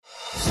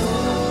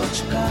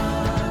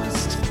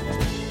Sochcast.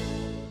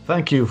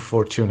 Thank you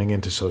for tuning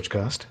into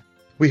Sochcast.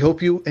 We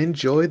hope you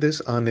enjoy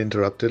this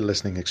uninterrupted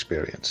listening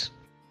experience.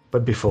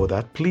 But before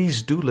that,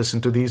 please do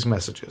listen to these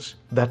messages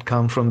that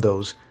come from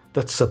those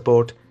that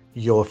support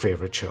your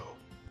favorite show.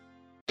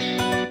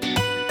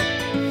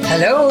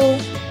 Hello,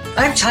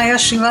 I'm Chaya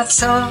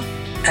Srivatsa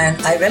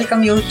and I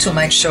welcome you to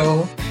my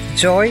show,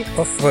 Joy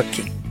of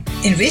Working,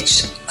 in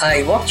which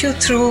I walk you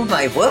through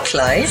my work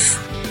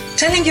life,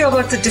 telling you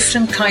about the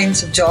different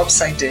kinds of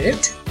jobs I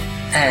did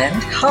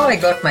and how I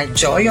got my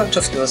joy out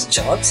of those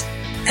jobs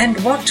and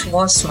what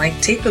was my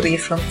takeaway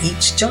from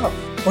each job.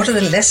 What are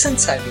the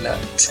lessons I've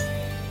learned?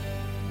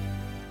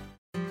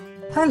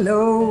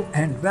 Hello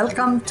and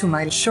welcome to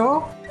my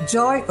show,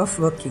 Joy of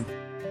Working.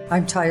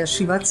 I'm Chaya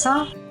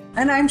Srivatsa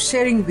and I'm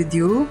sharing with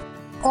you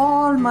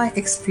all my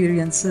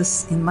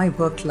experiences in my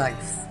work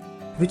life,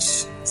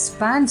 which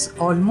spans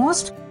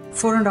almost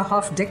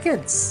 4.5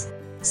 decades.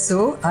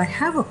 So I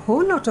have a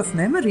whole lot of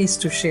memories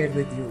to share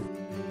with you.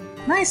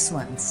 Nice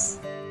ones.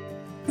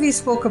 We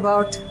spoke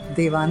about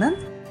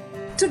Devanand.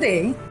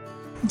 Today,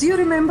 do you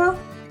remember?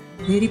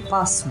 Meri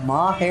paas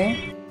maa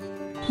hai.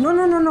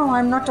 No,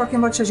 I'm not talking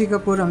about Shashi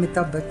Kapoor,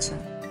 Amitabh Bachchan.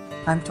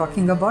 I'm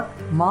talking about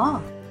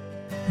Ma,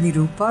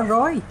 Nirupa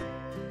Roy.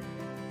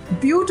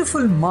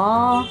 Beautiful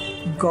Ma,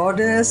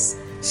 goddess.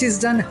 She's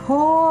done a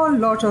whole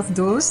lot of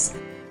those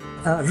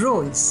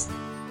roles.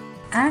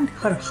 And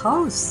her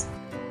house,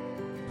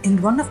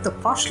 in one of the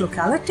posh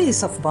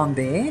localities of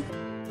Bombay,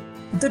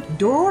 the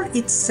door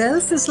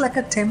itself is like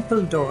a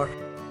temple door.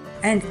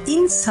 And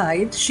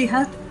inside she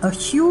had a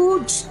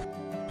huge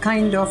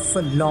kind of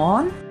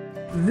lawn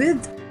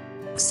with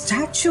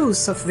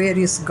statues of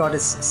various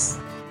goddesses.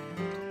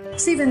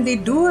 See, when they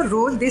do a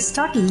role, they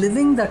start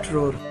living that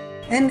role.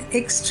 An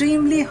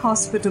extremely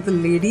hospitable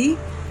lady.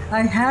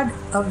 I had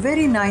a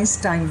very nice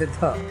time with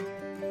her.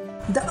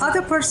 The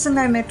other person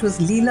I met was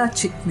Leela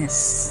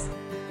Chitnis.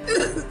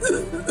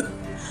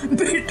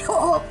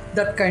 Beta,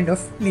 that kind of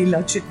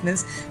Leela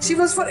Chitnis. She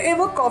was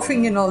forever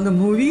coughing in all the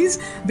movies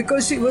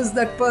because she was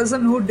that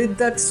person who did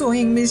that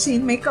sewing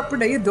machine, mein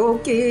kapde dho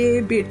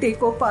ke bete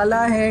ko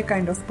pala hai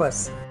kind of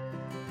person.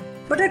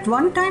 But at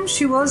one time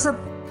she was a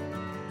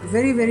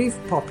very, very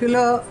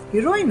popular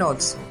heroine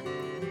also.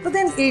 But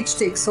then age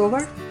takes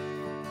over.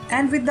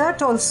 And with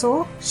that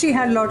also, she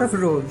had a lot of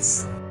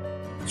roles.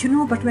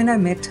 But when I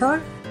met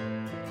her,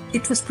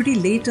 it was pretty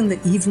late in the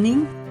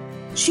evening.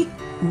 She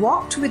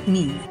walked with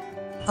me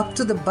up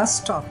to the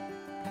bus stop.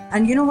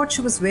 And you know what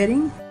she was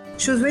wearing?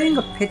 She was wearing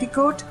a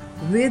petticoat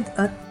with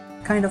a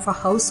kind of a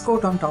house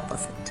coat on top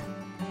of it.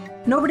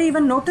 Nobody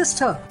even noticed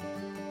her.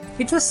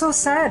 It was so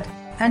sad.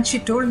 And she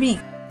told me,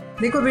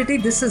 "Dekho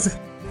beti, this is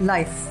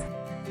life.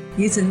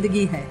 Ye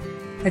zindagi hai."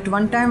 At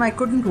one time, I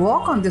couldn't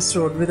walk on this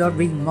road without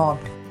being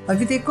mobbed.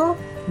 Abhi dekho,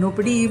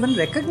 nobody even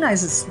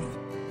recognizes me.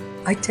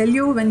 I tell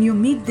you, when you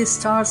meet the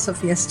stars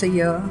of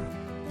yesteryear,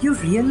 you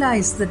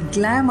realize that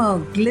glamour,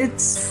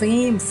 glitz,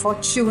 fame,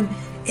 fortune,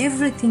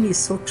 everything is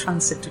so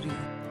transitory.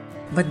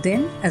 But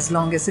then, as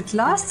long as it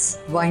lasts,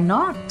 why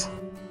not?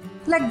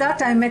 Like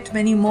that, I met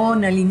many more.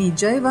 Nalini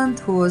Jayawant,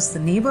 who was the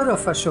neighbor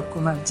of Ashok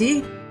Kumar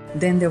ji.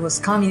 Then there was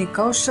Kamini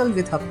Kaushal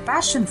with her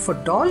passion for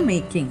doll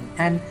making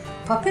and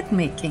puppet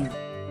making.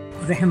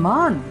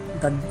 Rahman,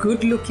 the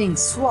good-looking,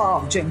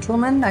 suave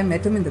gentleman, I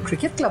met him in the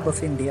Cricket Club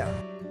of India.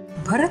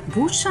 Bharat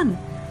Bhushan,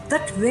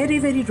 that very,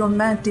 very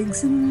romantic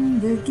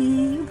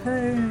Zindagi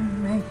bhar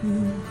nahi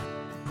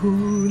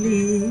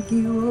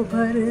bhulegi wo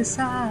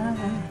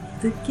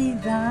barsat ki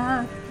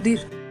raat. Do you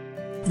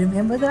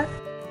remember that?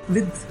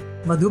 With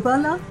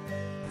Madhubala?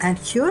 And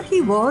here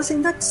he was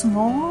in that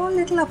small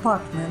little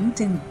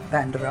apartment in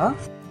Bandra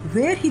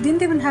where he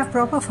didn't even have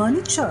proper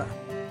furniture.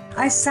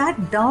 I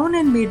sat down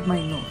and made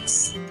my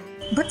notes.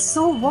 But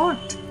so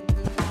what?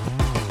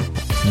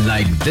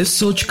 Like this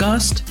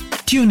Sochcast?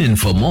 Tune in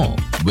for more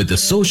with the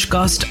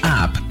Sochcast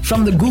app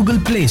from the Google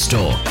Play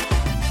Store.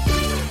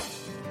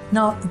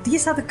 Now,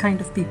 these are the kind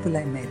of people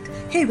I met.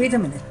 Hey, wait a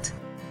minute.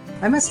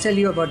 I must tell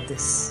you about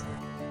this.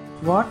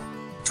 What?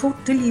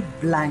 Totally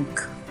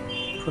blank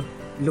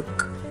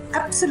look.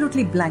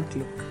 Absolutely blank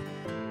look.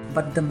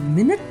 But the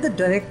minute the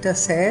director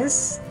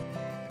says,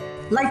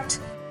 light,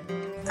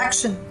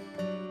 action,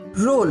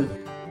 roll,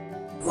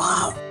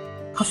 wow,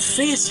 her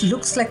face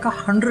looks like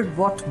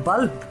 100-watt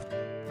bulb.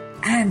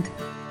 And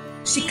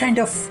she kind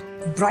of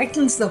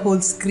brightens the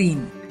whole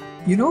screen.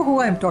 You know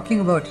who I'm talking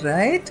about,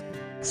 right?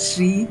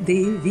 Sri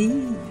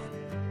Devi.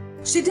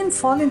 She didn't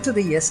fall into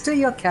the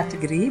yesteryear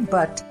category,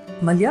 but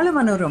Malayalam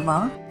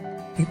Manorama,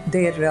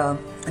 their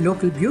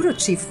local bureau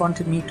chief,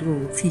 wanted me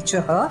to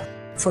feature her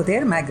for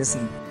their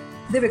magazine.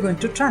 They were going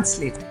to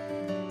translate.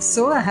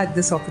 So I had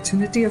this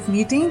opportunity of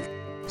meeting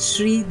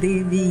Sri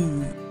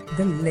Devi,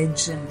 the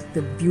legend,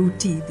 the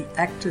beauty, the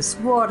actress.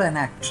 What an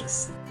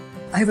actress.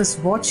 I was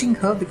watching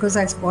her because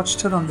I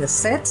watched her on the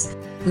sets.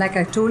 Like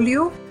I told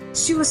you,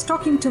 she was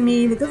talking to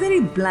me with a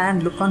very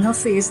bland look on her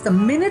face. The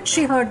minute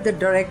she heard the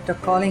director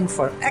calling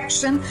for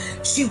action,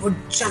 she would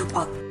jump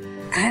up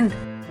and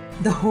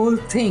the whole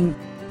thing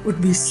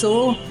would be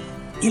so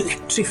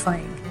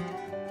electrifying.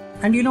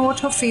 And you know what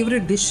her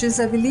favorite dish is,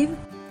 I believe?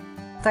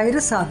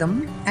 Thaira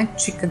sadam and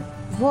chicken.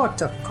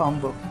 What a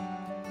combo.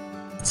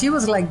 She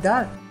was like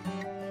that.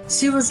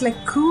 She was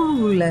like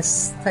cool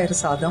as Thaira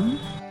sadam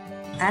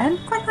and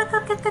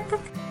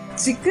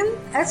chicken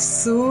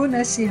as soon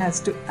as she has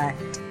to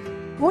act.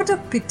 What a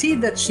pity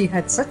that she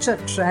had such a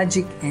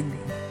tragic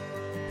ending.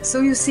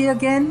 So you see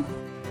again,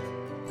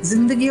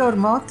 zindagi aur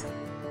maut,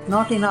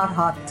 not in our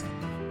हाथ,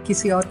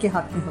 किसी और के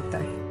हाथ में होता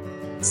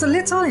है. So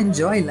let's all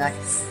enjoy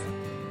life.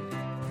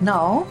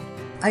 Now,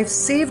 I've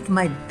saved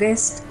my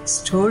best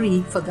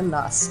story for the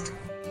last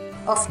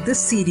of this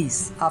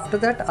series. After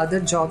that, other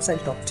jobs I'll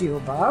talk to you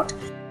about.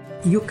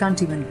 You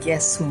can't even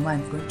guess whom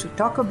I'm going to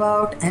talk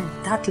about, and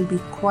that'll be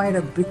quite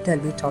a bit I'll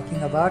be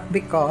talking about,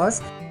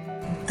 because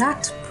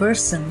that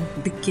person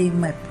became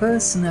my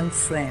personal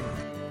friend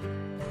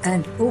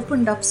and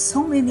opened up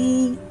so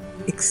many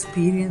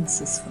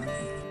experiences for me.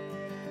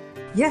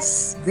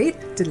 Yes,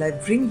 wait till I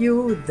bring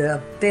you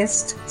the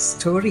best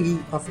story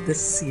of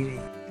this series.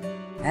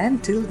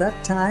 And till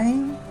that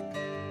time,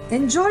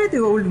 enjoy the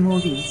old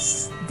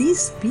movies.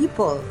 These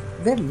people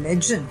were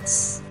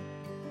legends.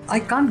 I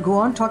can't go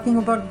on talking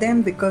about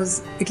them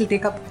because it'll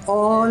take up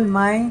all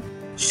my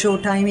show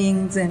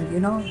timings and,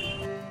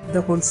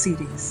 the whole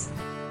series.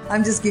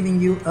 I'm just giving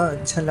you a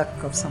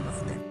jhalak of some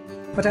of them.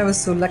 But I was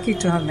so lucky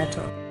to have met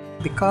her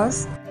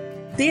because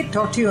they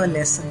taught you a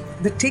lesson.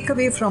 The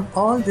takeaway from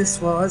all this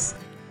was,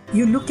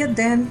 you look at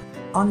them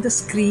on the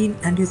screen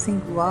and you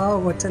think, wow,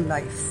 what a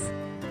life.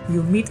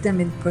 You meet them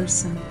in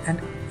person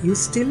and you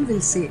still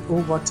will say,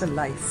 oh, what a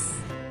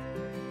life.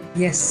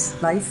 Yes,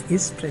 life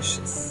is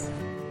precious.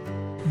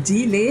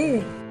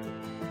 Delay.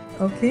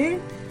 Okay?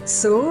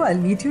 So I'll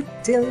meet you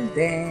till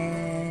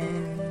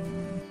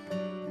then.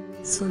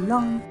 So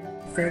long,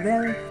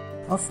 farewell,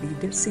 off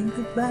reader saying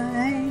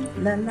goodbye,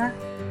 la la.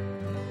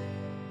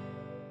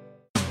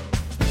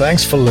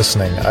 Thanks for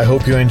listening. I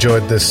hope you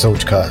enjoyed this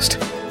Sochcast.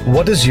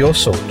 What is your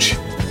Soch?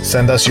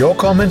 Send us your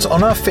comments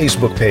on our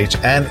Facebook page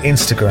and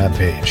Instagram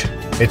page.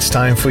 It's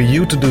time for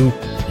you to do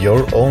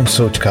your own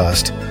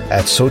Sochcast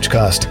at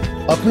Sochcast.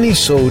 Apni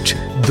Soch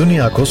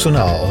Duniya ko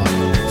sunao.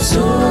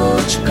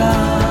 Sochcast.